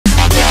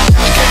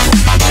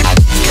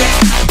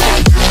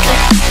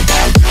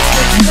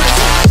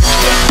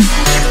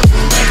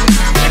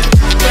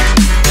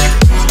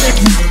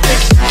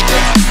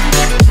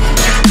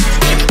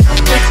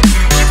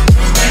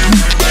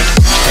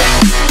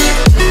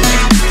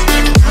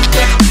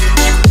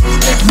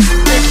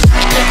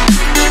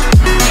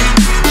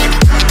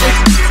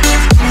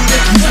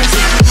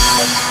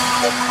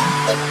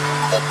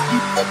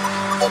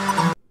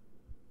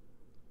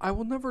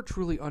never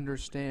truly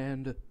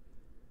understand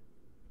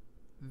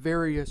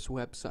various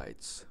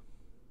websites.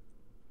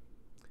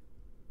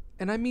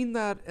 And I mean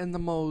that in the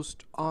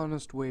most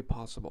honest way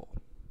possible.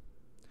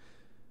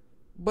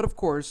 But of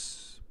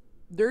course,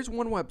 there's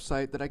one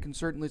website that I can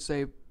certainly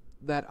say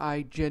that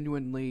I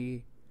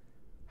genuinely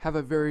have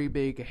a very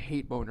big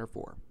hate boner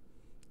for.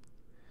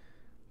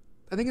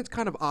 I think it's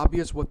kind of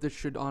obvious what this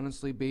should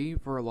honestly be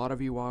for a lot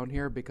of you on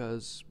here,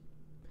 because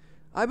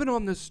I've been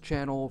on this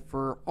channel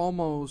for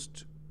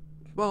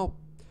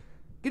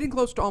getting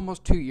close to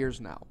almost 2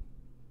 years now.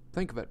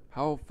 Think of it.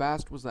 How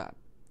fast was that?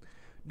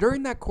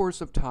 During that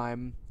course of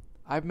time,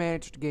 I've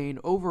managed to gain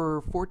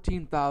over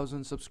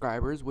 14,000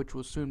 subscribers, which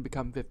will soon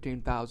become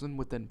 15,000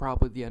 within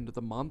probably the end of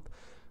the month,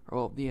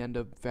 or the end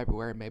of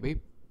February maybe.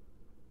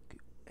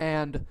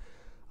 And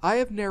I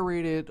have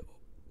narrated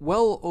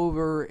well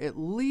over at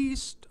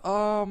least,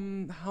 how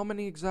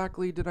many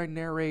exactly did I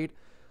narrate?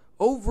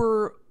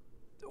 Over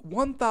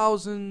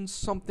 1,000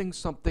 something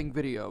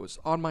videos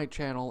on my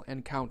channel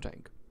and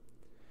counting.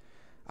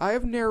 I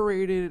have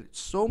narrated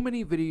so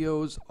many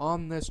videos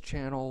on this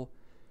channel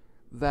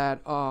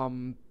that,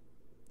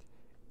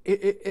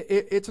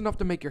 it's enough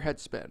to make your head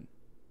spin.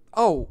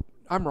 Oh,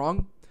 I'm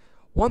wrong.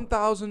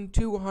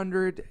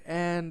 1,200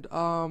 and,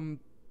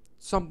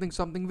 something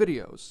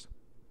videos.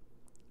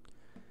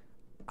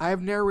 I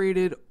have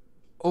narrated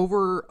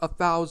over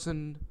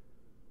 1,000,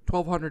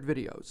 1,200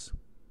 videos.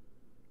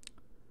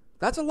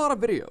 That's a lot of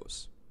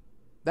videos.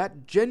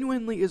 That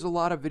genuinely is a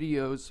lot of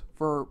videos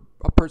for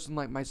a person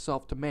like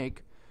myself to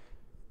make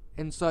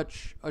in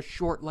such a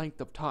short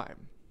length of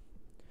time.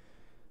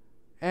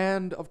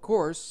 And, of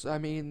course, I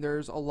mean,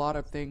 there's a lot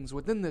of things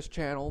within this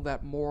channel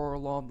that more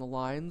along the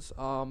lines,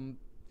 I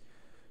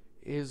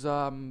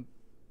don't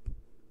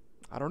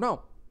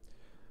know.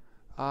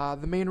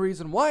 The main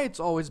reason why it's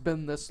always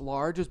been this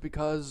large is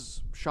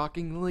because,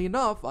 shockingly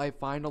enough, I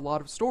find a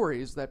lot of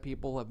stories that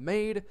people have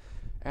made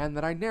and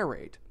that I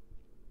narrate.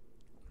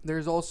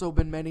 There's also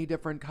been many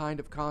different kind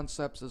of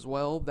concepts as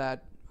well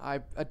that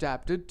I've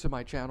adapted to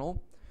my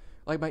channel,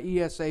 like my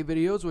ESA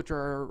videos, which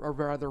are a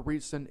rather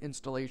recent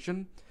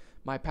installation,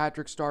 my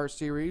Patrick Star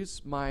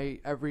series, my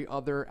every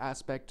other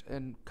aspect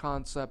and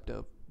concept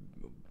of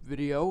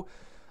video.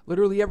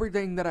 Literally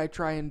everything that I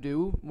try and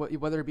do,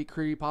 whether it be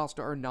Creepypasta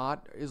or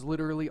not, is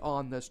literally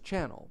on this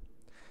channel.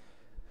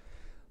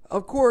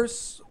 Of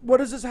course, what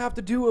does this have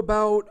to do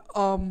about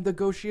the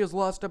Geoshea's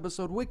Lost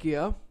Episode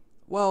Wikia?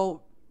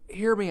 Well,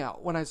 hear me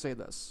out when I say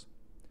this.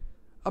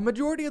 A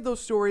majority of those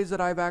stories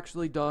that I've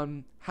actually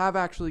done have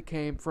actually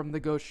came from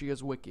the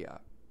Geoshea's Wikia.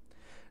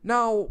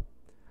 Now,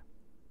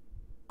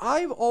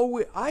 I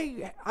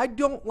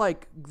don't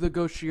like the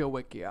Geoshea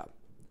Wikia.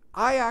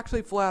 I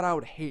actually flat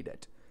out hate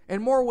it,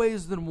 in more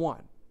ways than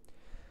one.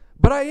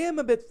 But I am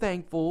a bit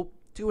thankful,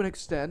 to an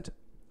extent,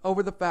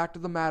 over the fact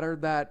of the matter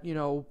that,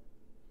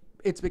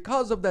 it's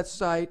because of that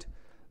site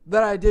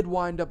that I did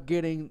wind up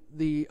getting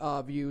the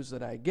views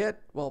that I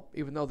get. Well,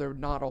 even though they're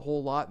not a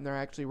whole lot and they're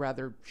actually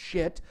rather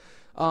shit.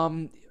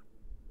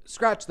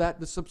 Scratch that,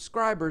 the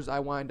subscribers I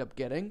wind up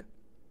getting.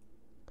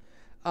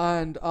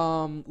 And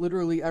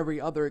literally every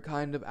other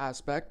kind of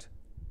aspect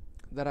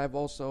that I've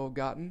also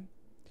gotten.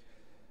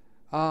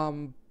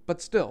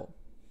 But still,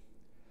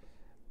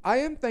 I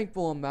am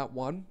thankful on that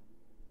one.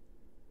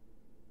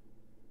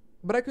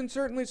 But I can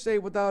certainly say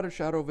without a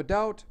shadow of a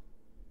doubt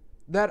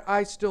that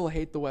I still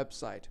hate the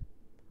website.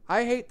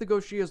 I hate the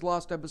Geoshea's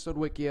Lost Episode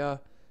Wikia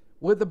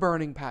with a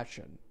burning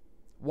passion.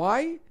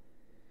 Why?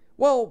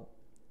 Well,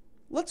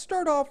 let's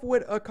start off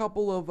with a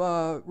couple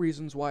of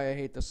reasons why I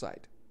hate the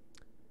site.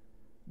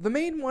 The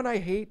main one I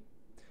hate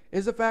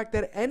is the fact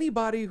that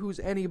anybody who's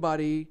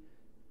anybody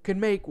can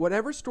make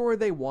whatever story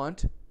they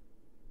want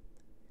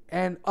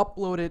and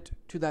upload it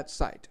to that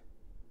site.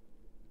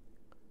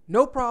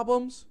 No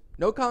problems,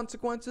 no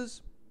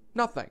consequences,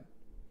 nothing.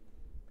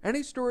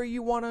 Any story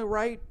you want to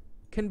write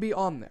can be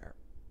on there.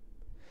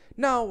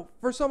 Now,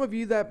 for some of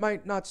you that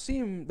might not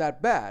seem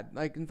that bad.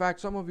 Like, in fact,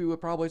 some of you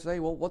would probably say,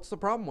 well, what's the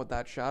problem with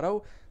that,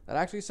 Shadow? That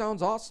actually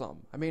sounds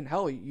awesome. I mean,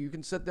 hell, you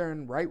can sit there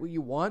and write what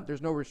you want.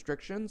 There's no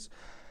restrictions.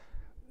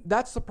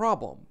 That's the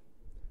problem.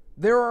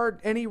 There aren't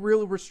any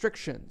real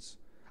restrictions.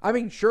 I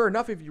mean, sure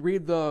enough, if you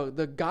read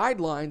the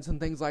guidelines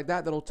and things like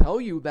that, that'll tell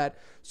you that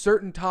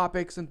certain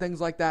topics and things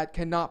like that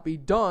cannot be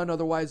done,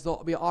 otherwise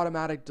they'll be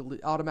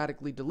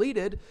automatically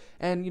deleted,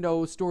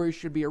 and, stories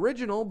should be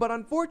original, but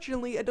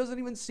unfortunately, it doesn't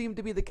even seem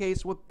to be the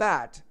case with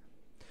that.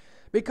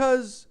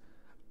 Because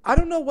I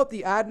don't know what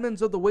the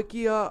admins of the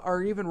Wikia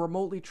are even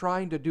remotely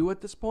trying to do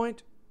at this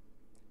point.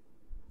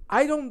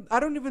 I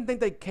don't even think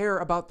they care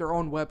about their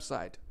own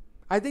website.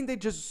 I think they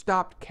just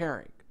stopped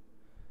caring,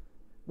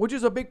 which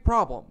is a big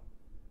problem.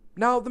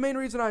 Now, the main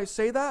reason I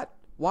say that,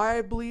 why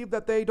I believe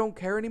that they don't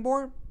care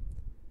anymore,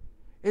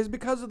 is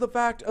because of the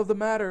fact of the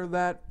matter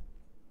that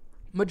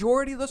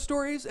majority of the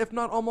stories, if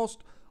not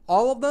almost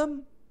all of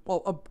them,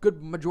 well, a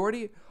good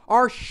majority,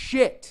 are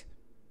shit.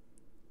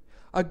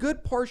 A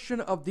good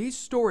portion of these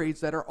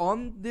stories that are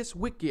on this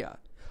Wikia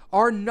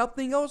are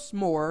nothing else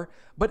more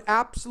but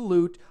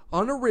absolute,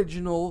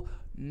 unoriginal,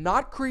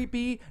 not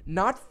creepy,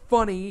 not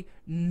funny,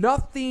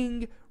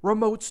 nothing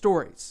remote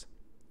stories.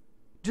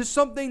 Just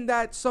something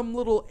that some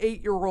little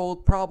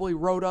 8-year-old probably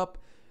wrote up,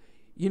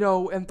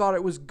 and thought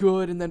it was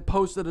good and then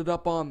posted it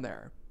up on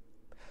there.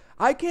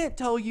 I can't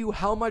tell you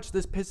how much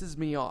this pisses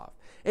me off,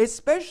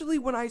 especially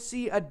when I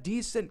see a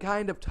decent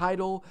kind of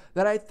title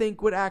that I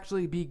think would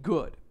actually be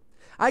good.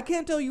 I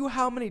can't tell you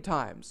how many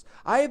times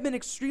I have been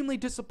extremely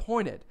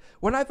disappointed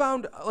when I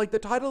found the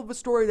title of a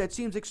story that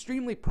seems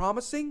extremely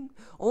promising,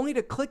 only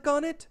to click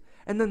on it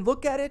and then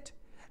look at it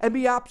and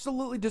be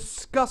absolutely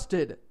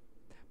disgusted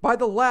by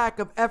the lack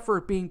of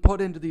effort being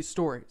put into these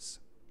stories.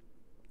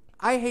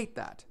 I hate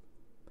that.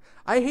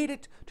 I hate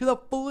it to the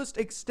fullest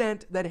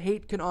extent that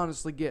hate can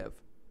honestly give.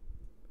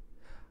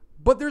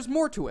 But there's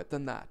more to it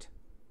than that.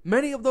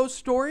 Many of those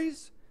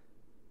stories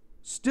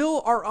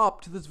still are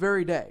up to this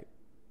very day.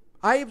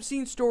 I have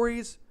seen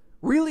stories,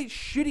 really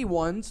shitty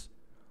ones,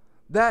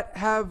 that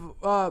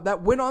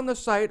went on the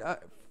site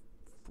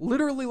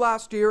literally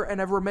last year and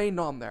have remained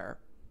on there,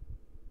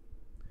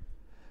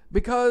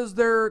 because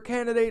their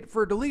candidate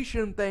for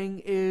deletion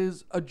thing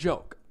is a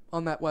joke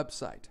on that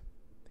website.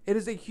 It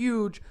is a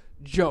huge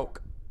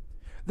joke.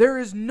 There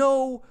is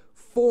no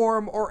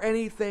form or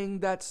anything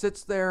that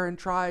sits there and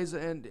tries,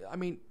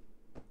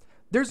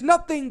 there's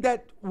nothing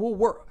that will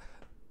work.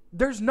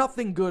 There's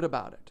nothing good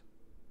about it.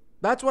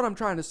 That's what I'm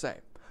trying to say.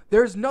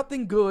 There's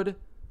nothing good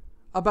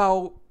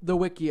about the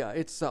Wikia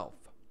itself.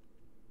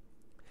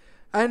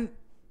 And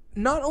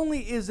not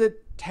only is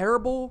it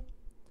terrible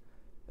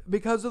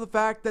because of the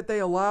fact that they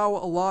allow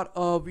a lot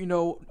of,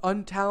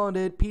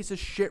 untalented piece of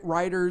shit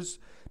writers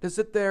to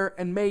sit there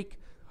and make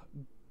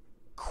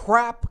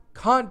crap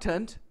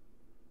content,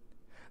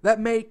 that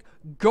make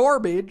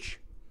garbage,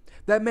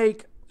 that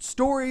make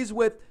stories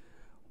with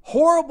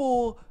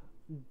horrible,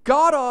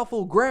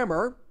 god-awful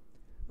grammar,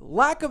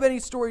 lack of any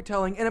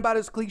storytelling, and about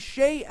as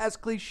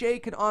cliche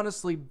can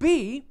honestly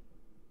be.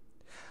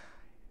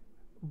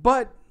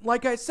 But,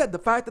 like I said, the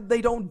fact that they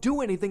don't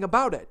do anything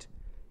about it,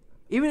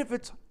 even if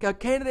it's a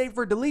candidate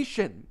for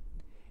deletion,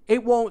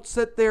 it won't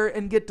sit there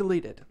and get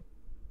deleted.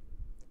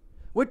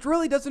 Which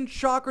really doesn't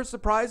shock or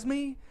surprise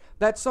me,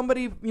 that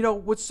somebody,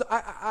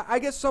 I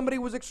guess somebody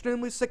was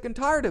extremely sick and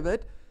tired of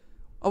it,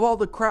 of all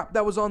the crap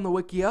that was on the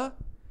Wikia,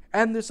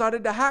 and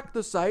decided to hack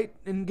the site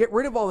and get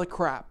rid of all the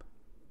crap.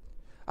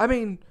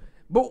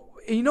 But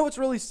what's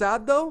really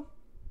sad though?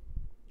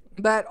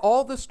 That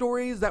all the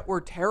stories that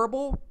were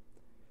terrible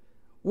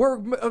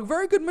were a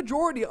very good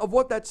majority of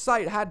what that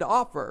site had to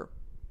offer.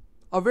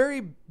 A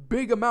very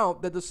big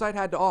amount that the site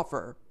had to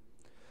offer.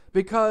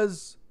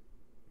 Because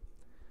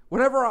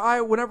whenever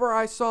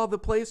I saw the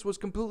place was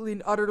completely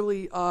and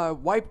utterly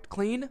wiped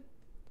clean,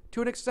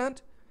 to an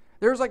extent,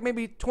 there's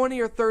maybe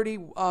 20 or 30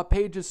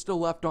 pages still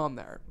left on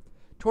there.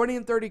 20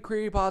 and 30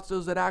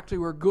 creepypastas that actually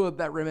were good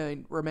that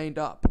remained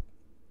up.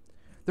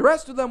 The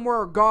rest of them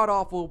were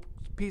god-awful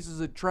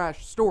pieces of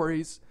trash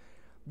stories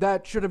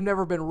that should have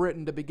never been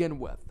written to begin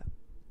with.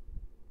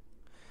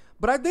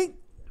 But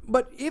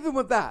even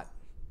with that,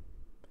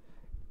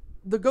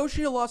 the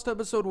Geoshea Lost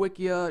Episode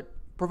Wikia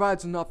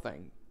provides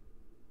nothing.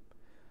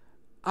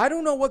 I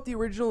don't know what the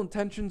original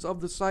intentions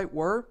of the site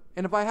were,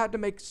 and if I had to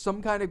make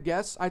some kind of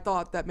guess, I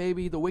thought that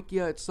maybe the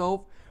Wikia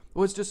itself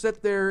was to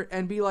sit there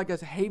and be like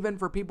a haven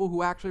for people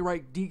who actually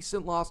write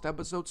decent Lost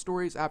Episode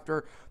stories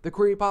after the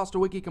Creepypasta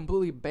Wiki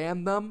completely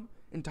banned them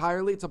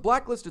entirely. It's a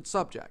blacklisted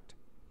subject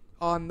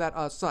on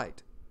that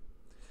site.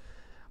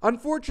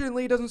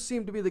 Unfortunately, it doesn't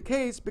seem to be the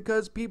case,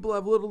 because people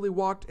have literally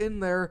walked in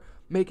there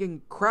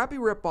making crappy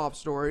rip-off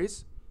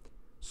stories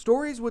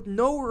with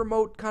no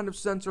remote kind of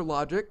sense or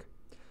logic,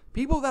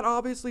 people that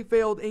obviously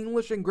failed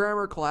English and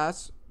grammar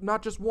class,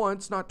 not just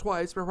once, not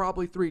twice, but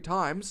probably 3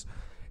 times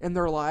in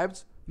their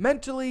lives,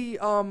 mentally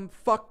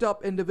fucked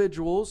up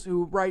individuals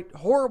who write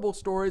horrible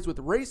stories with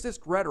racist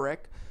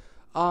rhetoric,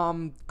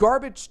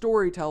 garbage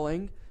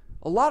storytelling,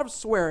 a lot of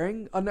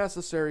swearing,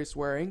 unnecessary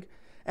swearing,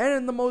 and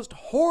in the most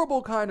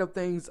horrible kind of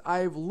things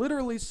I've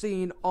literally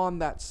seen on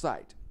that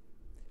site.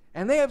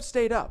 And they have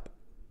stayed up.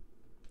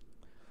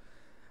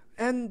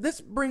 And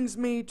this brings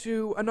me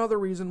to another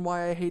reason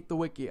why I hate the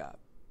Wikia.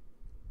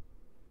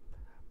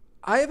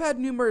 I have had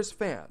numerous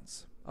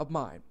fans of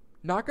mine,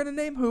 not going to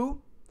name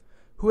who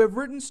have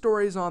written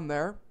stories on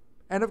there,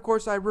 and of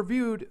course I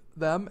reviewed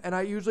them, and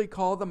I usually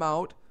call them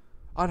out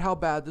on how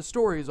bad the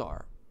stories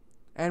are,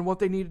 and what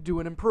they need to do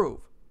and improve.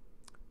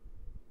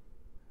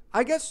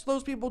 I guess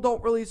those people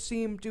don't really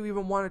seem to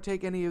even want to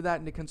take any of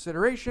that into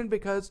consideration,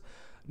 because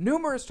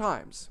numerous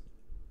times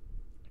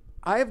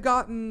I have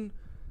gotten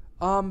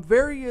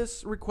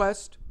various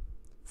requests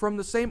from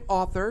the same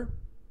author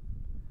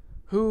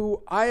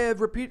who I have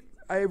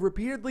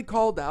repeatedly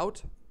called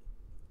out,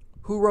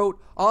 who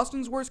wrote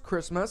Austin's Worst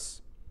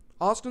Christmas,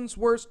 Austin's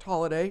Worst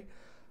Holiday,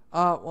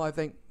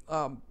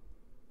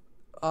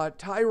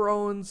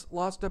 Tyrone's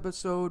Lost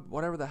Episode,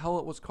 whatever the hell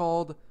it was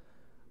called,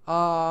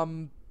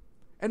 and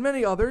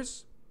many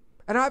others.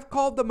 And I've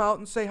called them out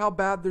and say how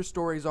bad their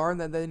stories are and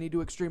that they need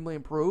to extremely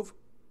improve.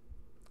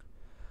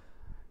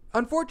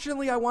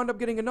 unfortunately, I wound up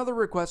getting another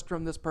request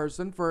from this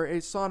person for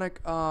a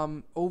Sonic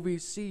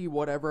OVC,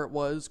 whatever it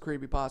was,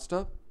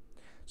 creepypasta.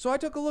 So I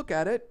took a look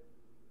at it,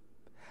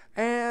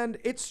 and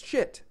it's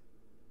shit.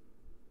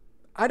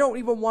 I don't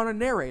even want to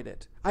narrate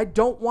it. I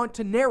don't want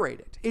to narrate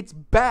it. It's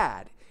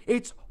bad.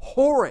 It's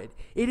horrid.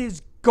 It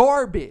is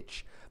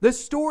garbage. The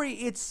story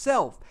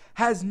itself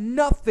has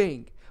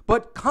nothing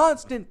but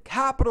constant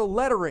capital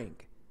lettering.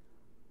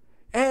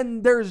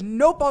 And there's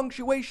no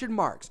punctuation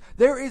marks.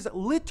 There is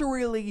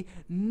literally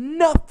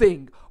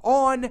nothing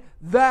on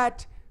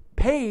that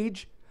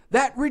page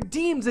that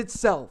redeems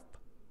itself.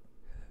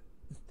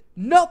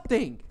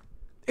 Nothing.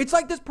 It's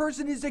like this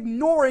person is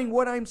ignoring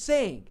what I'm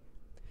saying.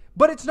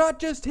 But it's not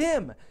just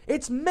him.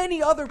 It's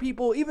many other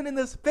people, even in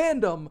this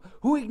fandom,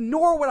 who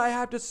ignore what I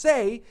have to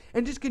say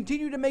and just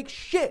continue to make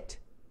shit.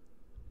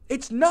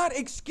 It's not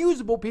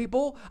excusable,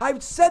 people.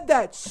 I've said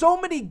that so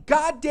many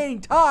goddamn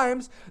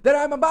times that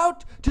I'm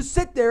about to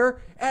sit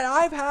there, and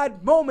I've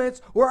had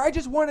moments where I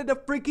just wanted to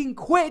freaking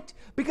quit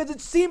because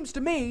it seems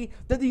to me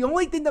that the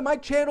only thing that my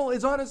channel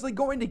is honestly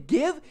going to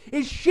give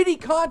is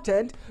shitty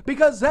content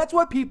because that's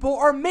what people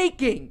are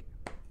making.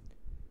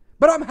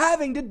 But I'm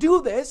having to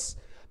do this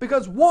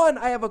because, one,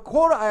 I have a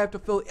quota I have to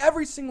fill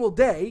every single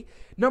day.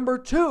 Number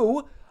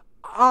two,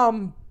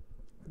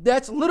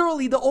 that's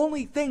literally the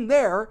only thing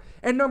there.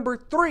 And number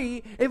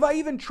three, if I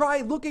even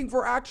try looking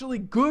for actually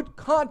good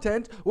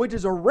content, which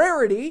is a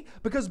rarity,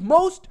 because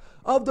most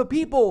of the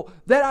people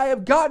that I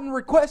have gotten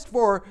requests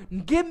for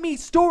give me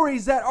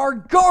stories that are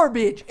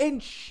garbage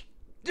and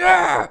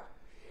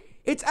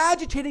it's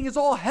agitating as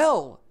all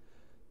hell.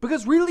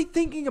 Because really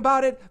thinking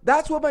about it,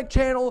 that's what my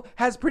channel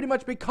has pretty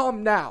much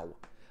become now.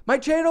 My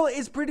channel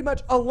is pretty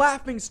much a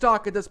laughing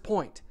stock at this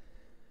point.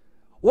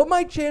 What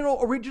my channel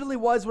originally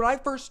was when I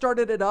first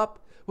started it up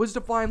was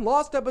to find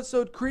lost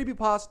episode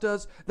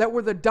creepypastas that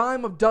were the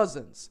dime of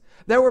dozens.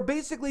 That were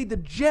basically the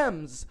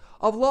gems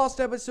of lost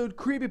episode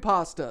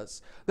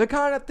creepypastas. The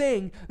kind of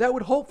thing that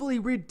would hopefully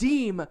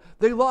redeem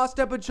the lost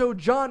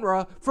episode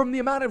genre from the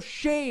amount of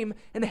shame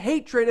and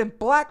hatred and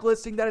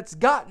blacklisting that it's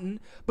gotten.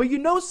 But you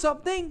know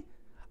something?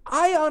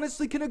 I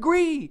honestly can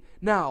agree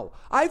now.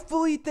 I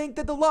fully think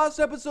that the lost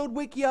episode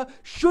Wikia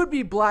should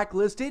be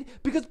blacklisted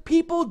because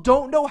people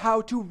don't know how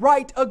to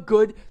write a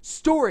good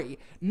story.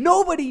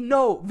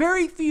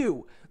 Very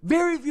few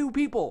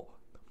people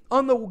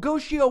on the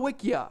Geoshea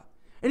Wikia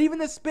and even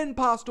the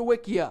Spinpasta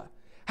Wikia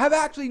have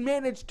actually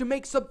managed to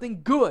make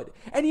something good.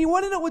 And you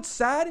want to know what's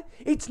sad?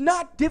 It's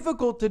not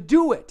difficult to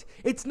do it.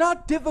 It's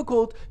not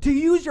difficult to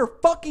use your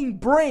fucking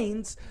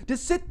brains to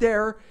sit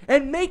there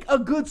and make a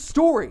good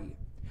story.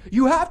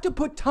 You have to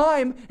put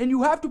time and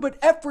you have to put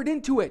effort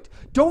into it.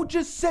 Don't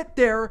just sit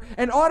there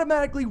and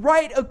automatically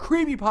write a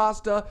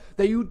creepypasta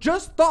that you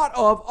just thought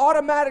of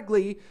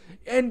automatically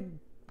and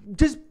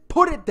just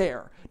put it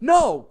there.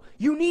 No,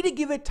 you need to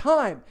give it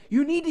time.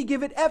 You need to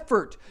give it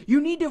effort. You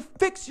need to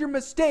fix your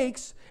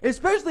mistakes,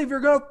 especially if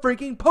you're going to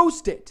freaking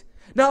post it.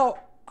 Now,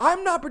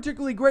 I'm not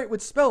particularly great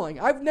with spelling.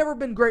 I've never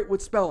been great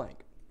with spelling.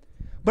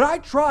 But I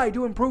try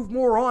to improve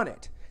more on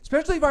it,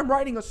 especially if I'm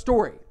writing a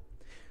story.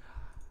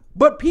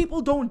 But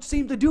people don't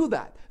seem to do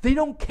that. They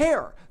don't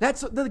care.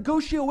 That's the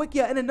Geoshea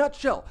Wikia in a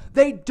nutshell.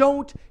 They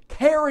don't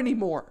care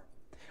anymore.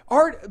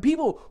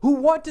 People who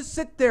want to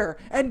sit there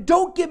and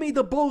don't give me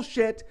the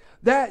bullshit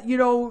that,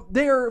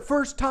 they're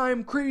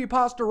first-time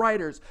creepypasta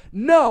writers.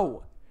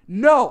 No,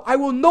 I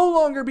will no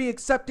longer be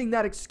accepting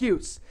that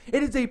excuse.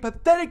 It is a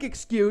pathetic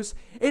excuse.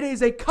 It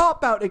is a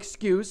cop-out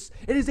excuse.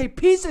 It is a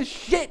piece of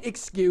shit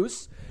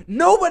excuse.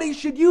 Nobody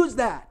should use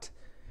that.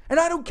 And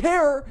I don't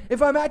care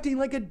if I'm acting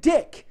like a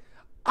dick.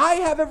 I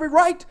have every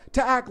right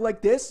to act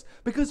like this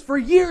because for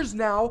years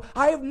now,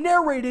 I have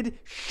narrated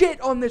shit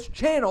on this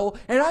channel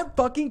and I'm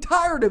fucking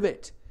tired of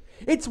it.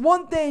 It's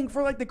one thing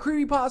for like the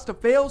Creepypasta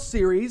Fail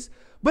series,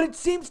 but it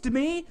seems to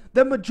me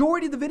the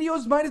majority of the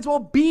videos might as well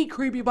be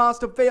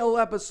Creepypasta Fail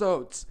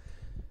episodes.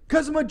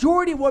 Because the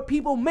majority of what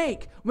people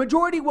make,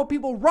 majority of what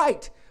people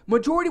write,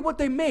 majority of what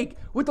they make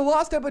with the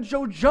Lost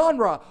Episode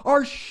genre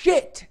are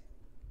shit.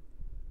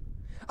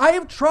 I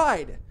have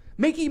tried.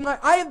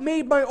 I have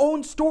made my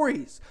own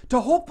stories to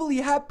hopefully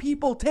have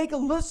people take a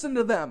listen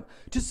to them,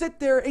 to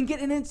sit there and get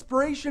an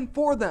inspiration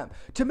for them,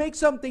 to make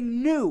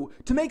something new,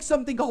 to make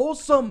something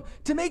wholesome,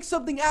 to make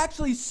something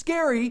actually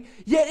scary,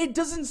 yet it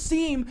doesn't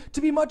seem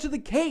to be much of the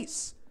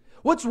case.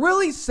 What's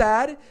really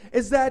sad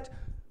is that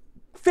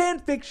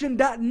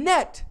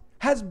fanfiction.net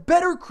has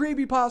better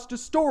creepypasta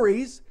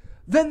stories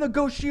than the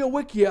Geoshea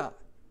Wikia.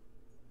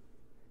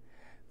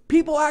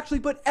 People actually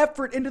put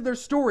effort into their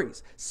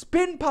stories.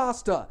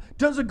 Spinpasta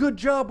does a good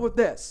job with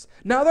this.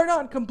 Now, they're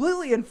not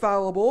completely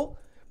infallible,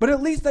 but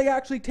at least they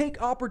actually take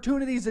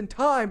opportunities and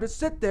time to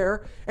sit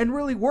there and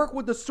really work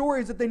with the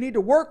stories that they need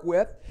to work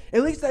with.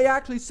 At least they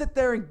actually sit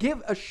there and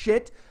give a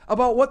shit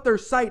about what their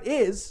site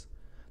is.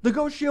 The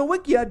Geoshea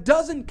Wikia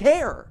doesn't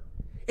care.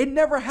 It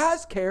never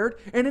has cared,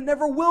 and it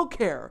never will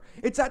care.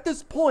 It's at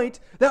this point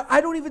that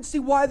I don't even see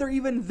why they're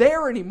even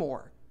there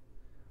anymore.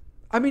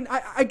 I mean,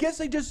 I guess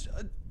they just...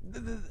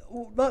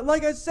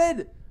 Like I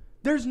said,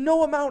 there's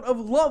no amount of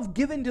love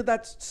given to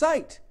that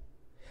site.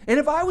 And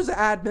if I was an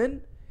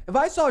admin, if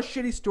I saw a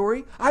shitty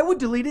story, I would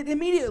delete it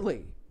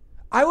immediately.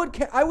 I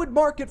would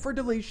mark it for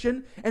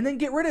deletion and then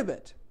get rid of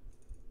it.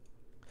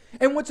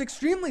 And what's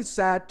extremely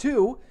sad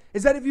too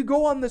is that if you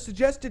go on the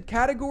suggested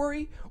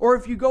category, or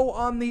if you go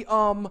on the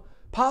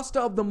pasta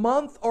of the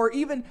month, or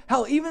even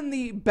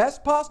the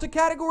best pasta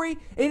category,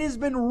 it has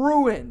been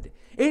ruined.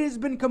 It has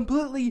been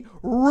completely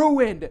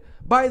ruined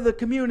by the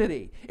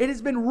community. It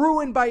has been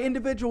ruined by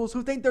individuals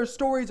who think their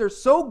stories are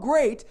so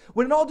great,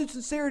 when in all due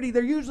sincerity,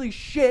 they're usually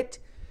shit,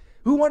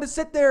 who want to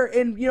sit there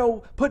and,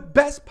 put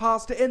best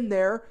pasta in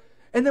there.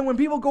 And then when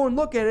people go and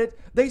look at it,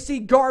 they see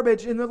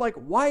garbage and they're like,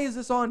 why is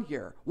this on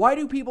here? Why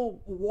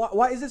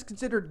is this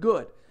considered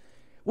good?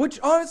 Which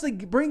honestly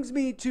brings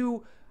me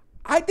to,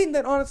 I think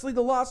that honestly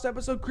the lost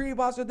episode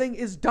Creepypasta thing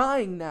is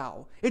dying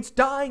now. It's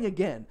dying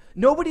again.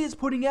 Nobody is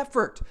putting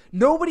effort.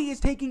 Nobody is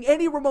taking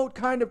any remote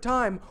kind of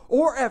time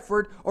or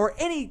effort or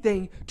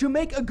anything to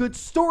make a good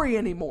story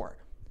anymore.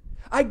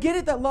 I get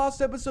it that lost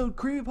episode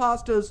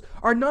creepypastas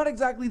are not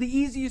exactly the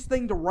easiest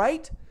thing to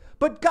write,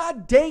 but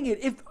god dang it,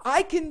 if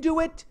I can do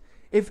it,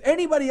 if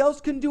anybody else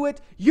can do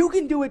it, you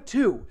can do it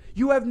too.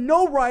 You have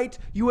no right,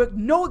 you have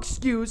no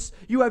excuse,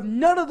 you have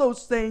none of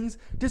those things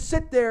to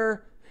sit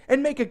there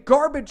and make a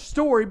garbage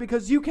story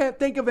because you can't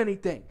think of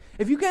anything.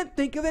 If you can't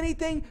think of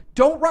anything,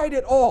 don't write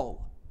at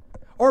all.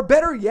 Or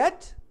better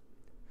yet,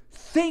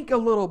 think a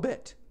little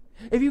bit.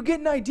 If you get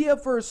an idea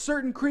for a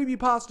certain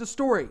creepypasta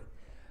story,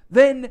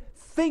 then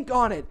think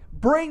on it,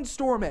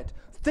 brainstorm it,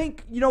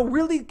 think,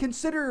 really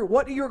consider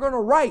what you're going to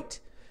write.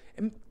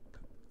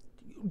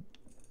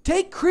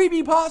 Take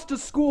Creepypasta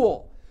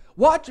school.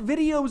 Watch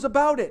videos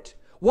about it.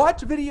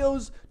 Watch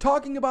videos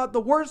talking about the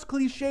worst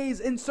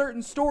cliches in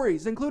certain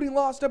stories, including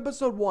lost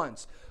episode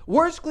ones.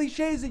 Worst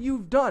cliches that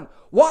you've done.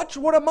 Watch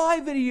one of my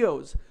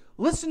videos.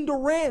 Listen to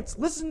rants.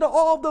 Listen to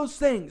all of those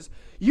things.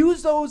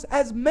 Use those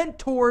as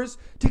mentors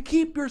to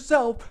keep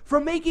yourself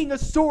from making a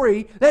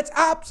story that's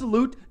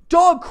absolute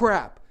dog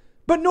crap.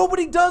 But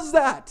nobody does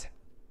that.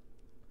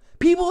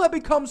 People have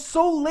become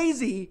so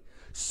lazy,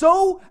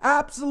 so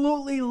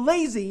absolutely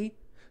lazy,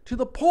 to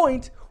the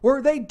point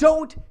where they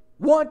don't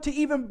want to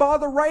even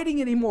bother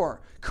writing anymore.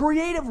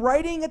 Creative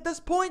writing at this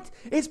point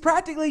is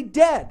practically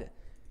dead.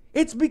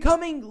 It's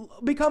become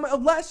a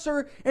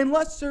lesser and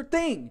lesser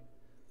thing.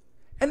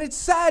 And it's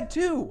sad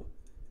too.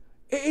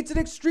 It's an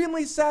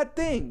extremely sad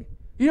thing.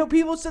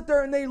 People sit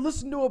there and they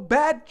listen to a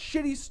bad,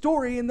 shitty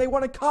story and they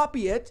want to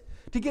copy it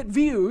to get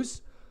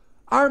views.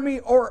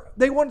 Or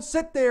they want to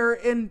sit there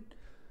and,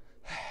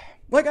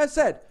 like I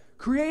said,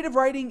 creative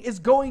writing is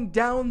going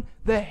down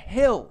the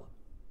hill.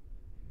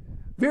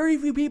 Very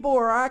few people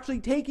are actually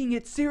taking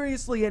it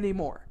seriously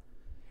anymore.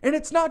 And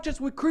it's not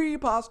just with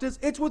creepypastas,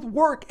 it's with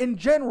work in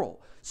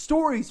general.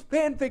 Stories,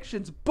 fan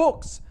fictions,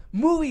 books,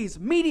 movies,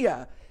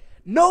 media.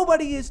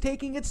 Nobody is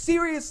taking it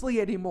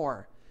seriously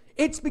anymore.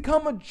 It's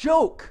become a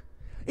joke.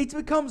 It's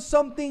become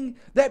something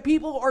that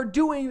people are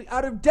doing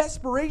out of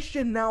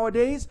desperation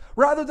nowadays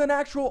rather than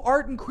actual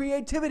art and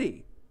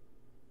creativity.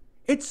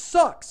 It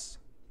sucks.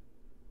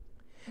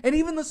 And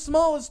even the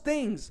smallest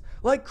things,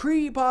 like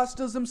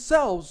creepypastas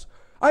themselves,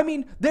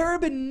 there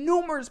have been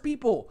numerous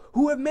people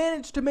who have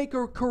managed to make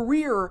a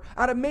career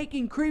out of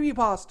making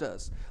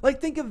creepypastas.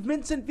 Like, think of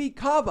Vincent V.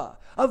 Cava,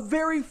 a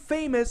very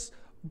famous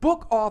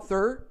book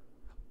author,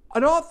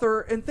 an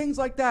author and things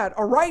like that,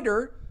 a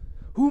writer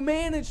who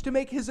managed to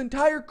make his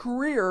entire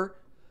career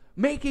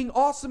making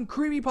awesome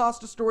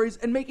creepypasta stories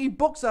and making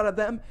books out of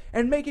them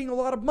and making a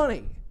lot of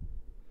money.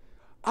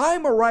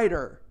 I'm a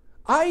writer.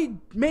 I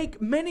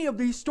make many of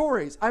these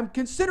stories. I'm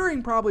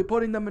considering probably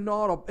putting them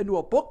into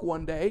a book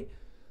one day.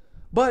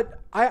 But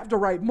I have to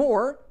write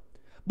more.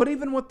 But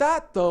even with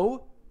that,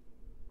 though,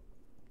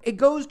 it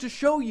goes to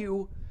show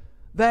you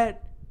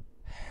that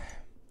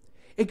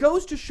if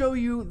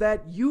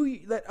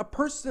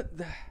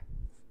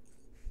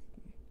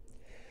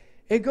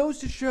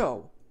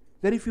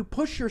you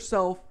push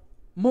yourself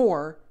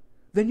more,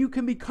 then you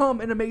can become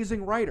an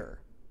amazing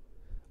writer.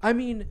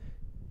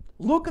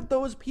 Look at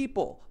those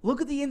people. Look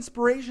at the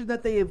inspiration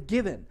that they have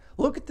given.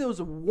 Look at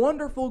those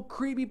wonderful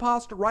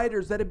creepypasta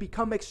writers that have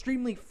become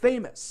extremely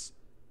famous.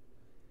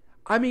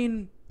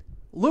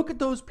 Look at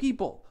those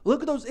people.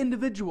 Look at those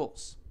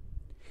individuals.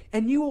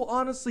 And you will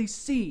honestly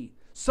see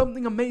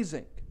something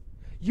amazing.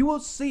 You will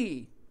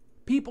see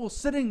people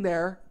sitting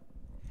there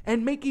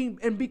and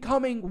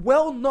becoming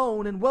well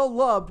known and well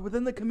loved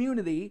within the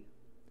community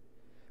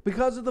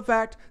because of the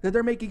fact that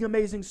they're making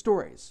amazing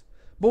stories.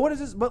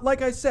 But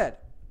like I said,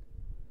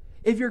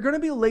 if you're going to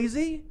be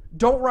lazy,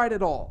 don't write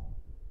at all.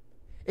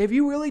 If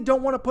you really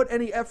don't want to put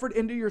any effort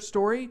into your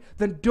story,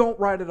 then don't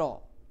write at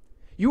all.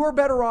 You are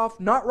better off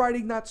not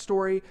writing that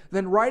story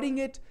than writing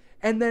it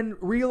and then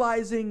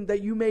realizing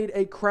that you made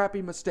a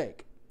crappy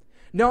mistake.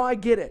 Now, I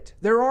get it.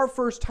 There are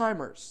first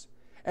timers.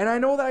 And I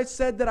know that I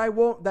said that I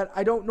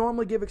don't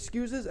normally give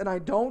excuses, and I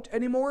don't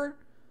anymore.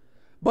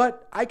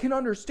 But I can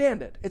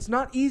understand it. It's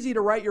not easy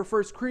to write your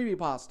first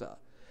creepypasta.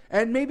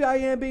 And maybe I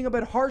am being a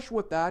bit harsh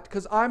with that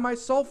because I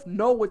myself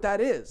know what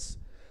that is.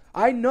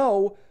 I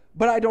know,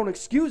 but I don't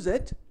excuse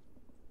it.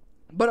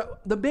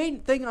 But the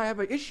main thing I have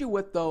an issue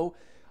with, though,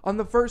 on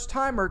the first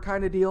timer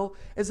kind of deal,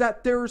 is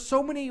that there are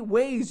so many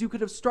ways you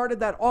could have started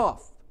that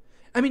off.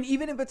 I mean,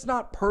 even if it's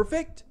not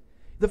perfect,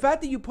 the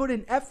fact that you put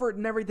in effort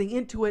and everything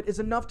into it is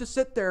enough to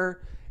sit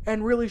there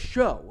and really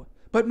show.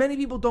 But many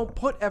people don't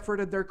put effort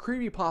in their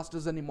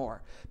creepypastas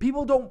anymore.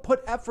 People don't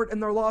put effort in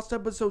their lost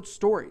episode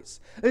stories.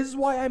 This is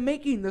why I'm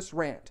making this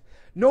rant.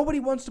 Nobody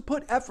wants to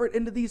put effort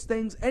into these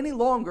things any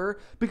longer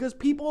because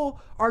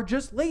people are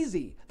just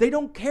lazy. They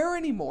don't care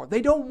anymore.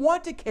 They don't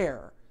want to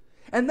care.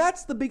 And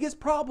that's the biggest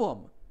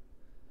problem.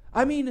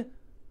 I mean,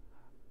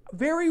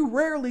 very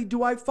rarely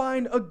do I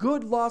find a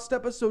good lost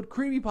episode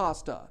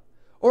creepypasta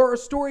or a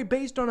story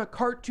based on a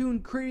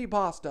cartoon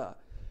creepypasta.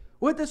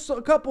 With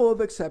a couple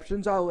of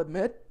exceptions, I'll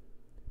admit.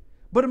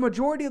 But a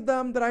majority of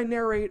them that I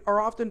narrate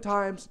are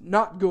oftentimes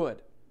not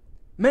good.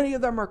 Many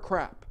of them are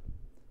crap.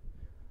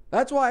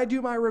 That's why I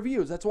do my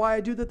reviews. That's why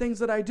I do the things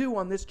that I do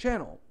on this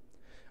channel.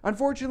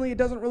 Unfortunately, it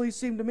doesn't really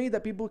seem to me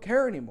that people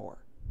care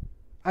anymore.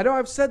 I know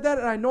I've said that,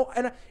 and I know,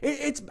 and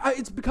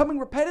it's becoming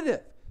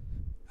repetitive.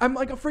 I'm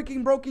like a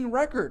freaking broken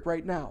record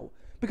right now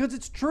because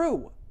it's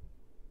true.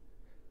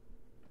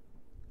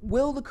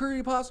 Will the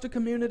creepypasta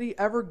community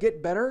ever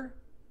get better?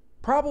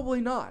 Probably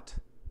not.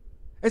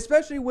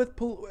 Especially with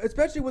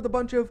a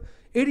bunch of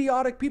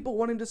idiotic people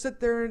wanting to sit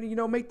there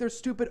and, make their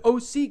stupid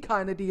OC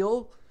kind of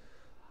deal.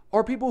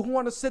 Or people who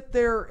want to sit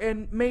there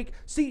and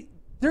see,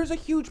 there's a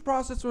huge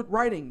process with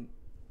writing,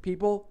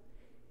 people.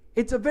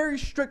 It's a very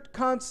strict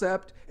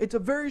concept. It's a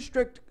very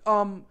strict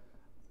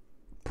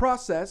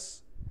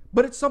process.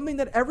 But it's something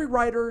that every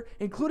writer,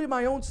 including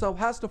my own self,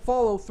 has to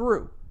follow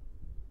through.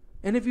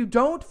 And if you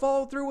don't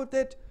follow through with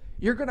it,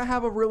 you're going to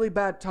have a really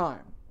bad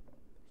time.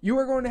 You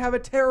are going to have a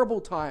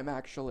terrible time,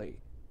 actually.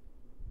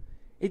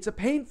 It's a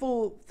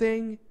painful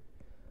thing,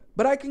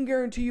 but I can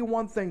guarantee you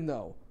one thing,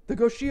 though. The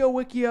Geoshea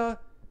Wikia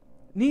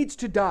needs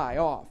to die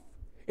off.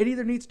 It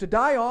either needs to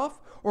die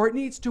off, or it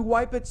needs to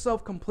wipe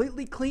itself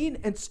completely clean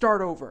and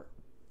start over.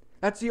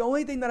 That's the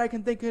only thing that I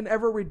can think can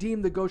ever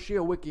redeem the Geoshea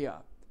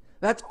Wikia.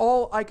 That's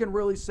all I can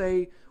really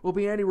say will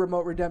be any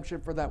remote redemption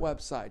for that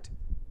website.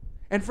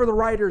 And for the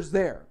writers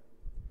there.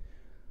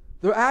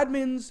 The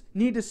admins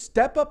need to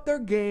step up their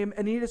game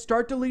and need to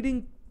start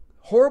deleting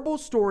horrible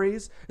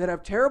stories that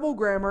have terrible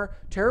grammar,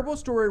 terrible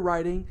story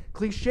writing,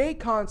 cliche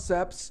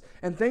concepts,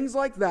 and things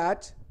like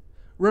that.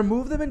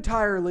 Remove them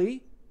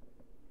entirely.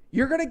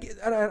 You're going to get,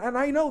 and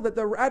I know that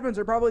the admins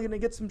are probably going to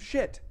get some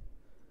shit.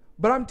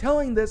 But I'm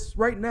telling this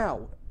right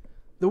now.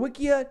 The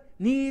Wikia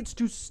needs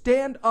to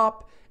stand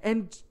up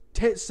and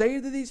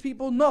say to these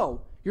people,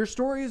 no, your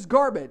story is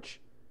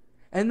garbage.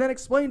 And then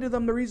explain to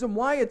them the reason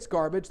why it's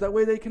garbage. That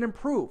way they can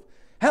improve.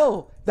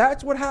 Hell,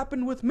 that's what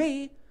happened with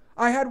me.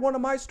 I had one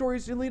of my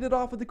stories deleted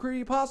off of the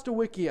Creepypasta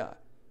Wikia.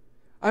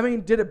 I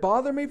mean, did it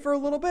bother me for a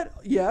little bit?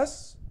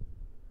 Yes.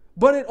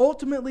 But it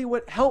ultimately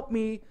would help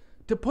me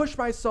to push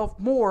myself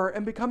more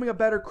and becoming a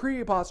better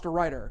creepypasta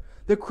writer.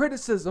 The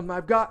criticism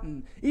I've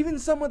gotten, even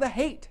some of the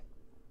hate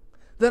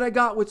that I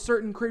got with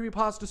certain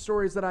creepypasta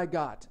stories that I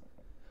got,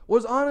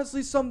 was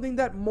honestly something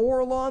that more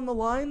along the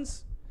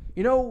lines,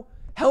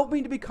 helped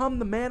me to become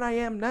the man I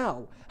am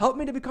now. Helped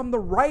me to become the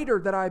writer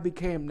that I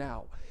became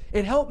now.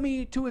 It helped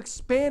me to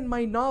expand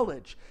my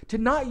knowledge, to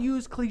not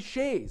use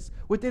cliches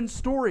within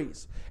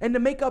stories, and to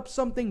make up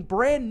something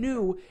brand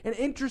new and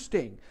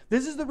interesting.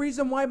 This is the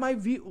reason why my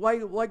view,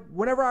 like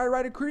whenever I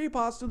write a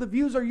creepypasta, the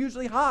views are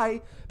usually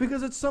high,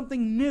 because it's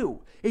something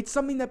new. It's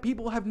something that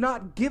people have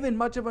not given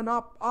much of an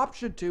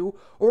option to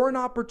or an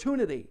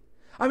opportunity.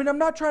 I mean, I'm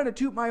not trying to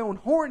toot my own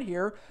horn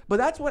here, but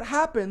that's what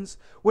happens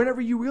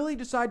whenever you really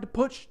decide to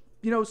push,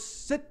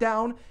 sit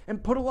down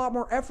and put a lot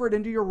more effort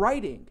into your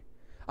writing.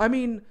 I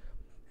mean,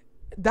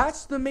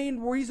 that's the main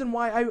reason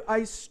why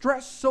I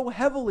stress so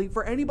heavily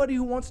for anybody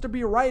who wants to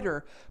be a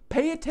writer.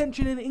 Pay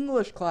attention in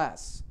English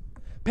class.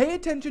 Pay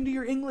attention to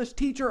your English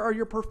teacher or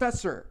your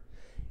professor.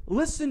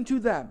 Listen to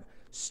them.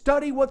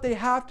 Study what they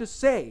have to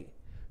say.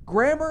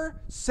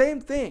 Grammar, same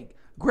thing.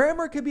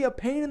 Grammar can be a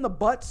pain in the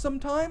butt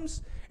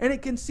sometimes, and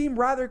it can seem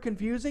rather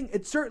confusing.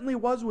 It certainly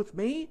was with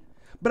me.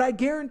 But I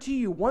guarantee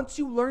you, once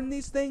you learn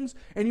these things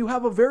and you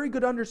have a very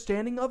good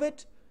understanding of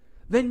it,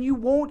 then you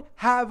won't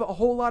have a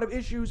whole lot of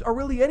issues, or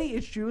really any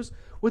issues,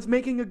 with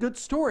making a good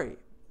story.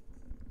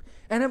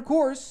 And of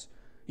course,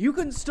 you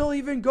can still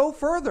even go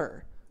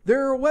further.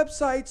 There are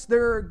websites,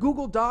 there are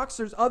Google Docs,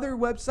 there's other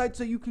websites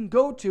that you can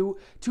go to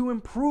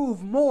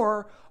improve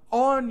more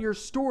on your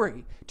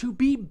story, to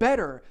be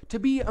better, to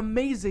be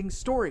amazing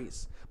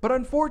stories. But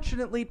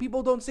unfortunately,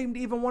 people don't seem to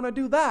even want to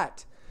do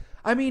that.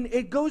 I mean,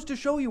 it goes to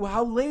show you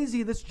how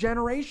lazy this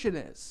generation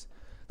is.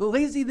 The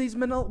lazy these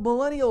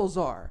millennials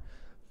are.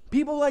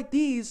 People like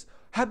these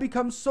have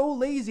become so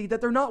lazy that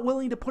they're not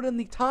willing to put in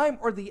the time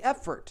or the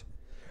effort.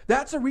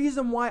 That's a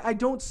reason why I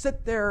don't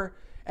sit there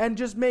and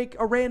just make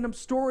a random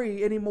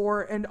story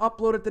anymore and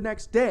upload it the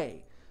next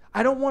day.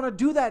 I don't want to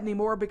do that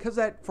anymore because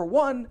that, for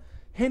one,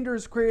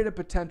 hinders creative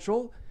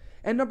potential.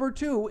 And number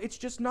two, it's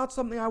just not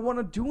something I want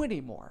to do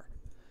anymore.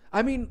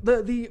 I mean,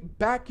 the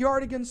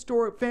Backyardigans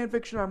story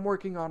fanfiction I'm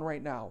working on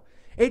right now.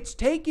 It's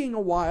taking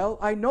a while,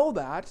 I know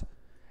that.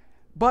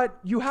 But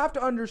you have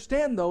to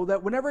understand, though,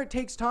 that whenever it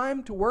takes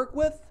time to work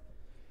with,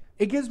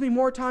 it gives me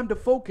more time to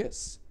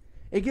focus.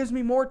 It gives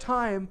me more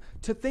time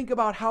to think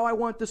about how I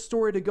want the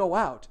story to go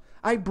out.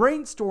 I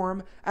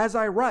brainstorm as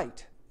I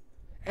write.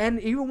 And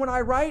even when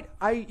I write,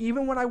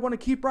 even when I want to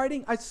keep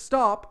writing, I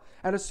stop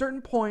at a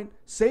certain point,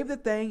 save the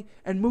thing,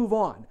 and move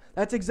on.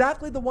 That's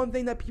exactly the one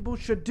thing that people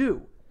should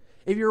do.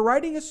 If you're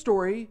writing a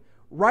story,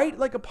 write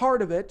like a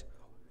part of it,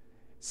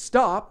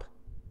 stop,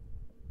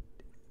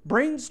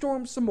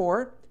 brainstorm some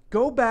more,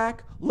 go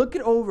back, look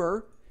it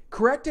over,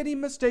 correct any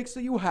mistakes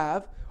that you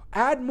have,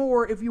 add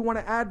more if you want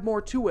to add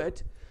more to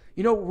it.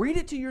 Read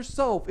it to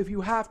yourself if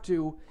you have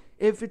to.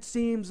 If it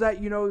seems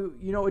that,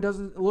 it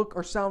doesn't look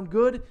or sound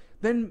good,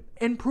 then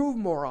improve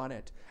more on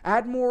it.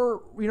 Add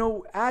more,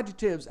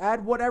 adjectives,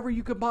 add whatever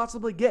you could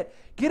possibly get.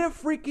 Get a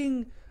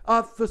freaking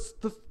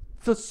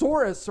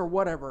thesaurus or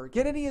whatever.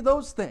 Get any of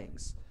those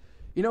things.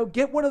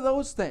 Get one of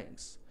those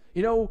things.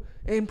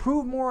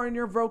 Improve more in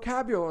your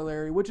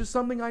vocabulary, which is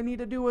something I need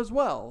to do as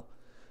well.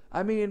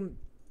 I mean,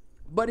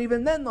 but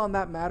even then on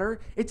that matter,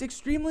 it's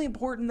extremely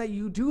important that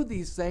you do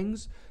these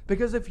things,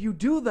 because if you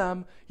do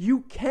them,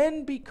 you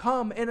can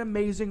become an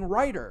amazing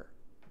writer.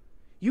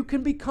 You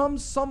can become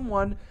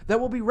someone that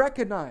will be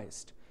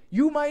recognized.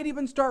 You might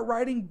even start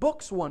writing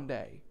books one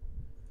day.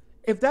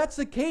 If that's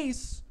the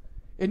case,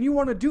 and you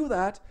want to do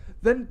that,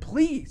 then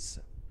please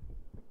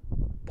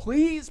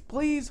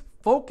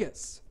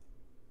focus.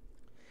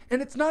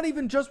 And it's not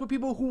even just with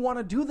people who want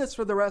to do this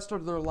for the rest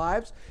of their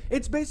lives.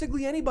 It's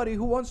basically anybody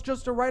who wants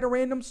just to write a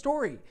random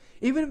story.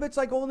 Even if it's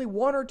like only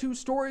 1 or 2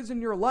 stories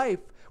in your life,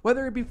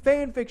 whether it be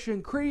fan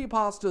fiction,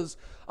 creepypastas,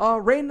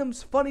 random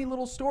funny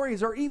little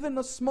stories, or even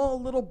a small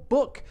little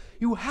book,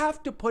 you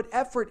have to put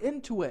effort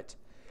into it.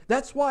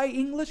 That's why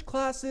English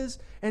classes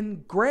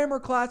and grammar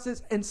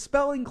classes and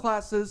spelling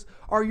classes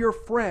are your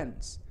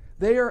friends.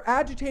 They are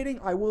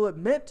agitating, I will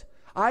admit.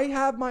 I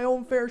have my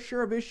own fair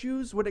share of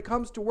issues when it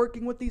comes to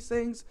working with these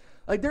things.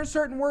 Like, there's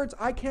certain words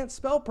I can't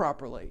spell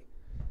properly.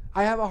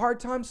 I have a hard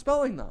time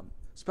spelling them.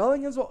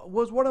 Spelling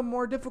was one of the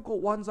more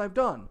difficult ones I've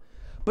done.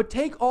 But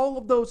take all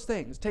of those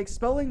things. Take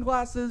spelling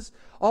classes,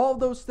 all of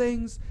those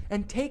things,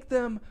 and take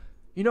them,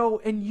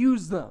 and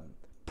use them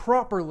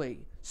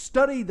properly.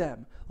 Study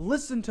them.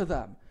 Listen to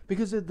them.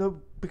 Because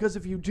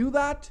if you do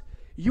that,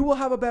 you will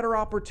have a better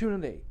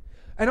opportunity.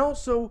 And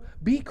also,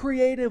 be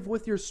creative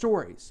with your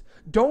stories.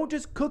 Don't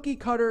just cookie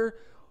cutter,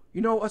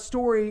 a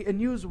story and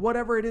use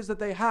whatever it is that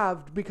they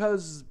have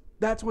because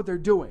that's what they're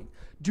doing.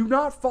 Do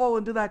not fall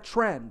into that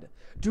trend.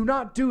 Do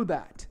not do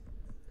that.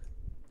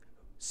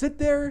 Sit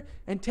there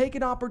and take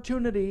an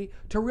opportunity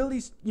to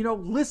really,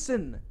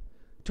 listen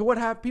to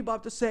what people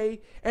have to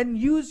say and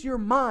use your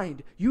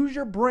mind, use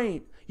your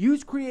brain,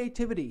 use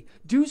creativity,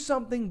 do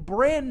something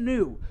brand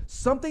new,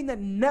 something that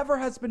never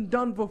has been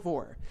done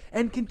before,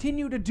 and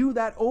continue to do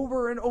that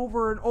over and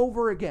over and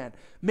over again.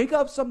 Make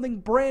up something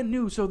brand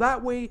new so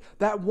that way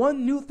that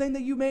one new thing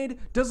that you made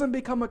doesn't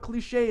become a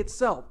cliche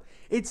itself.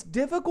 It's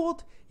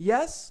difficult,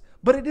 yes,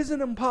 but it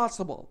isn't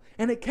impossible,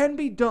 and it can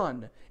be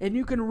done, and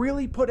you can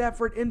really put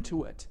effort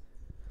into it.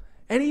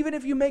 And even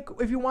if you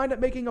wind up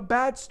making a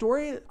bad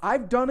story,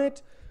 I've done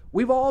it,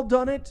 we've all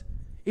done it.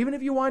 Even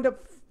if you wind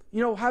up,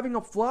 having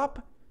a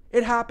flop,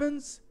 it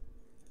happens.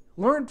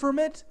 Learn from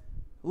it,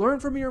 learn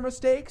from your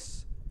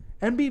mistakes,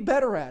 and be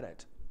better at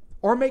it.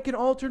 Or make an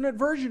alternate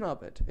version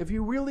of it if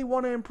you really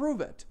want to improve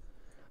it.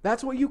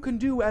 That's what you can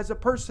do as a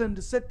person,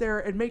 to sit there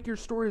and make your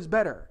stories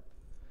better.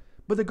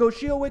 But the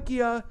Geoshea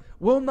Wikia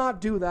will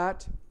not do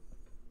that.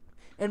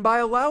 And by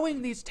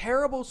allowing these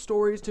terrible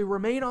stories to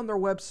remain on their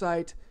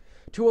website,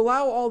 to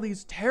allow all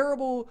these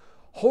terrible,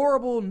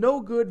 horrible, no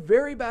good,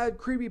 very bad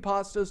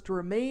creepypastas to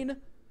remain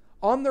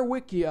on their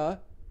Wikia,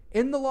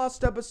 in the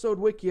Lost Episode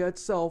Wikia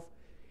itself,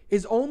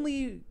 is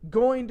only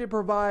going to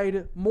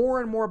provide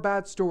more and more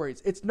bad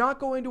stories. It's not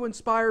going to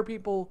inspire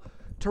people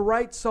to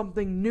write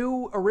something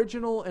new,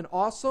 original, and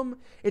awesome.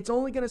 It's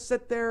only going to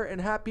sit there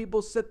and have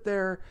people sit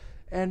there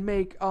and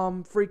make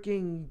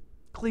freaking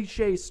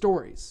cliche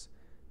stories.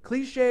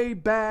 Cliche,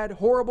 bad,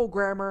 horrible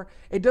grammar.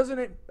 It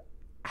doesn't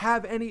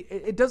have any...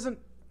 It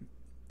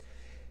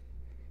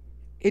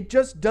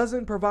just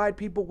doesn't provide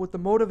people with the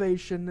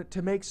motivation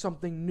to make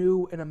something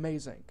new and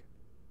amazing.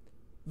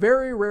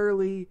 Very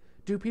rarely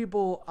do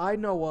people I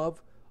know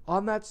of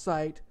on that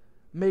site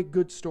make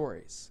good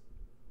stories.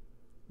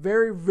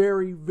 Very,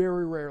 very,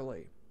 very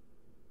rarely.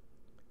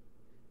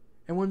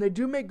 And when they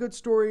do make good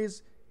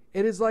stories,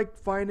 it is like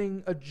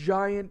finding a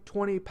giant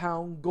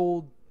 20-pound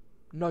gold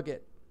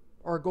nugget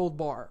or a gold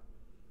bar.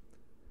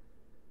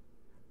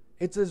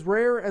 It's as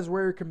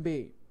rare can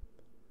be.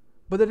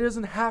 But it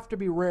doesn't have to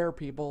be rare,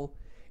 people.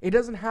 It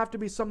doesn't have to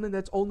be something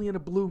that's only in a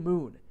blue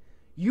moon.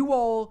 You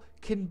all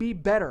can be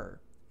better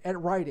at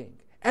writing.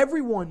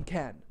 Everyone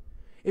can.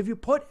 If you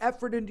put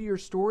effort into your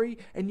story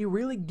and you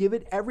really give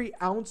it every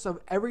ounce of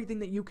everything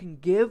that you can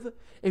give,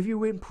 if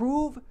you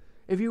improve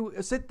if you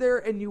sit there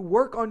and you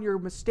work on your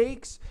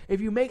mistakes, if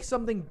you make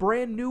something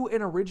brand new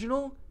and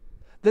original,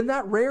 then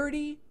that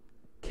rarity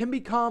can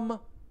become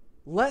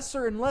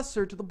lesser and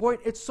lesser to the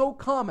point it's so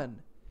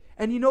common.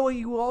 And you know what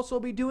you will also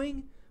be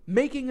doing?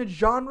 Making a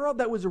genre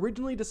that was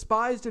originally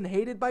despised and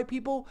hated by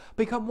people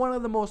become one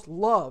of the most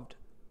loved.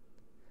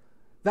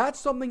 That's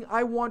something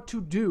I want to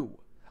do.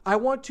 I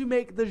want to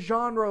make the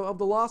genre of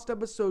the Lost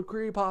Episode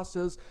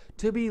Creepypastas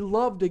to be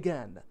loved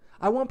again.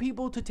 I want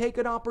people to take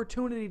an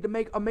opportunity to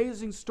make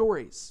amazing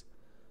stories.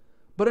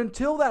 But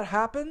until that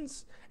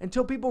happens,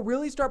 until people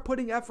really start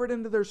putting effort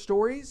into their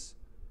stories,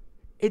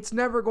 it's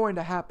never going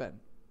to happen.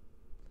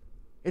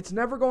 It's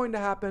never going to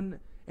happen,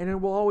 and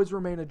it will always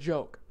remain a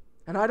joke.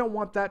 And I don't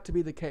want that to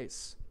be the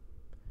case.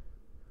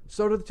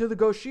 So to the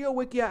Geoshea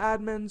Wikia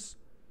admins,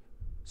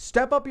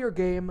 step up your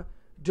game,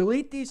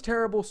 delete these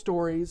terrible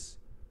stories,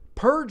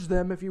 purge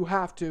them if you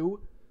have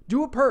to,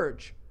 do a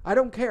purge, I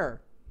don't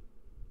care.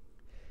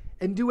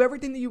 And do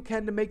everything that you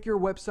can to make your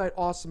website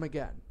awesome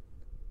again.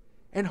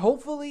 And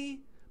hopefully,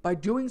 by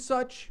doing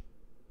such,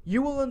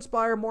 you will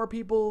inspire more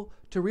people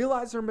to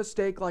realize their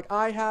mistake like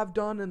I have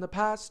done in the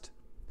past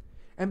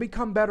and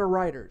become better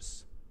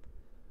writers.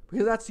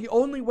 Because that's the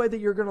only way that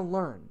you're going to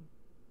learn.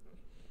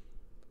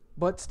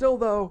 But still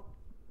though,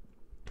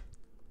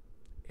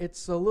 it's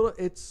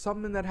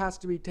something that has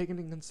to be taken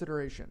into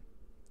consideration.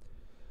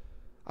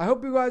 I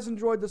hope you guys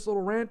enjoyed this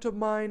little rant of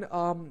mine.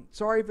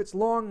 Sorry if it's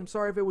long, I'm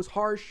sorry if it was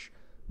harsh,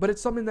 but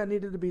it's something that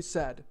needed to be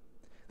said.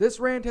 This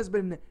rant has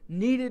been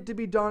needed to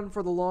be done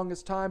for the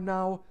longest time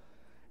now,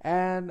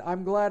 and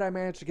I'm glad I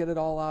managed to get it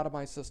all out of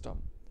my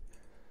system.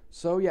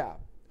 So yeah,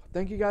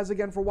 thank you guys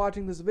again for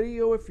watching this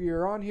video. If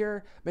you're on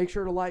here, make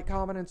sure to like,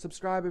 comment, and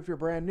subscribe if you're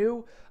brand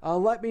new.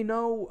 Let me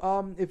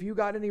know if you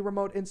got any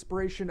remote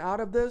inspiration out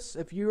of this.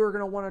 If you are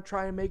going to want to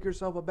try and make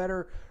yourself a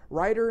better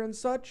writer and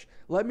such,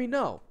 let me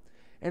know.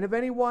 And if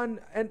anyone,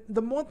 and the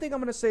one thing I'm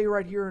going to say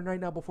right here and right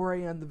now before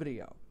I end the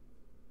video,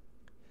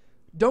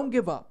 don't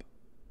give up.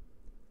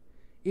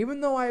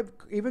 Even though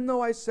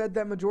I said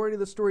that majority of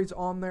the stories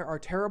on there are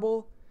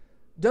terrible,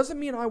 doesn't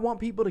mean I want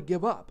people to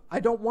give up. I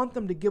don't want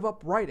them to give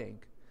up writing.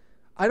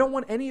 I don't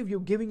want any of you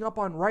giving up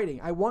on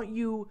writing. I want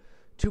you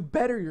to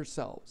better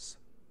yourselves.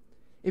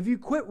 If you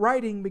quit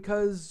writing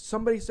because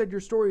somebody said your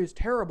story is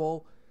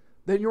terrible,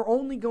 then you're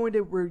only going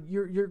to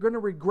you're going to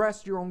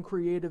regress your own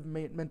creative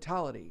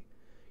mentality.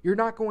 You're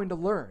not going to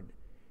learn.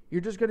 You're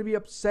just going to be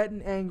upset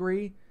and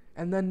angry,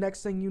 and then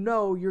next thing you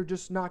know, you're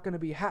just not going to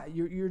be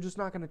you're just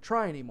not going to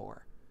try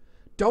anymore.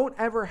 Don't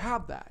ever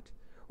have that.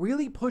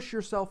 Really push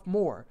yourself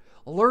more,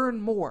 learn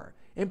more,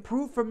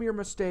 improve from your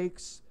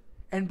mistakes,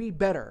 and be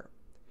better.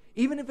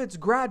 Even if it's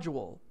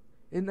gradual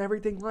and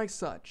everything like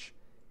such,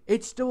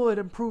 it's still an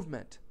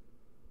improvement.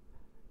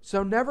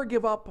 So never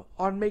give up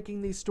on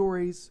making these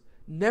stories.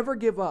 Never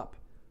give up.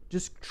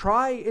 Just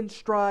try and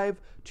strive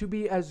to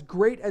be as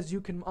great as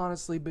you can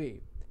honestly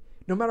be,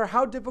 no matter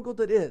how difficult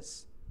it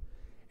is.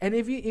 And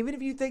even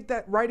if you think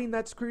that writing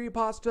that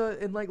creepypasta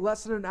in like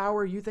less than an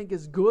hour you think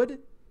is good,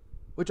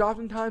 which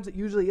oftentimes it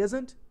usually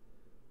isn't,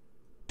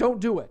 don't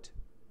do it.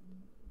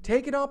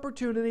 Take an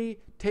opportunity,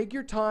 take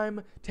your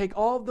time, take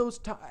all of those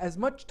as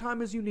much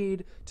time as you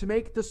need to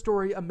make the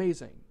story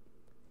amazing.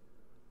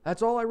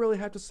 That's all I really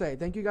have to say.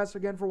 Thank you guys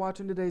again for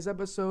watching today's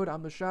episode.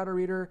 I'm the Shadow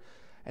Reader,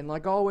 and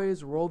like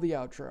always, roll the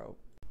outro.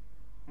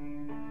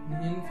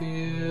 In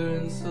fear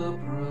and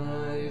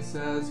surprise,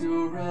 as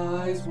your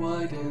eyes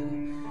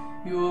widen,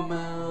 your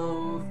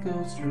mouth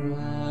goes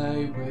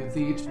dry with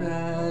each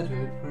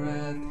battered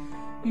breath.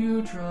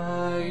 You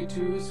try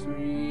to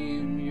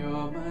scream,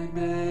 your mind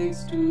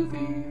begs to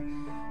leave,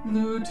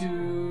 glued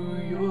to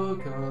your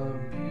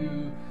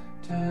computer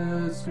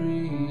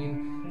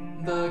screen.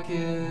 The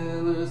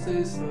killers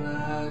they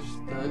slash,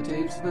 the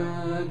tapes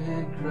burn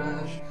and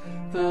crash.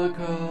 The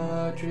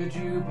cartridge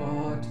you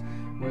bought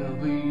will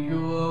be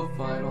your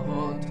final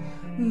haunt.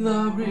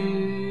 The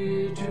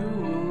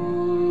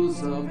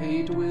rituals of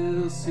hate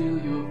will seal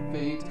your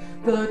fate.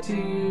 The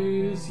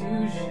tears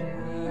you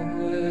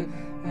shed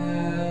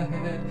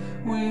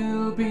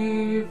will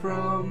be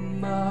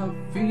from the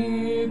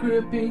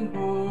fear-gripping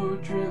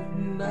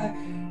horror-driven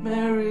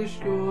nightmarish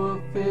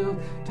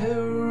gore-filled,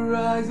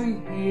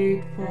 terrorizing,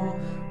 hateful,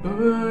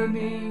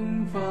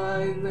 burning,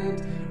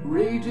 violent,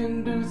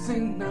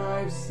 rage-inducing,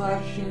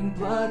 knife-slashing,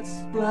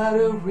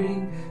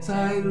 blood-splattering,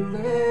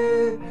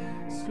 silent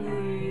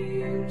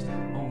screams.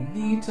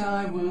 Only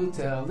time will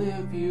tell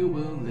if you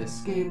will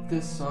escape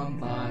this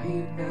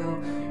online hell.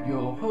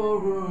 Your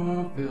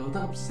horror-filled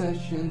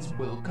obsessions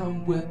will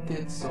come with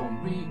its own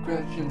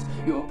regressions.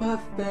 Your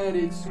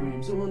pathetic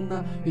screams will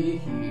not be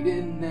heeded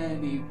in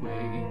any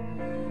way,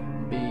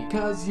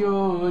 because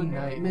your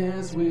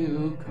nightmares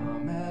will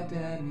come at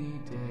any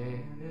day.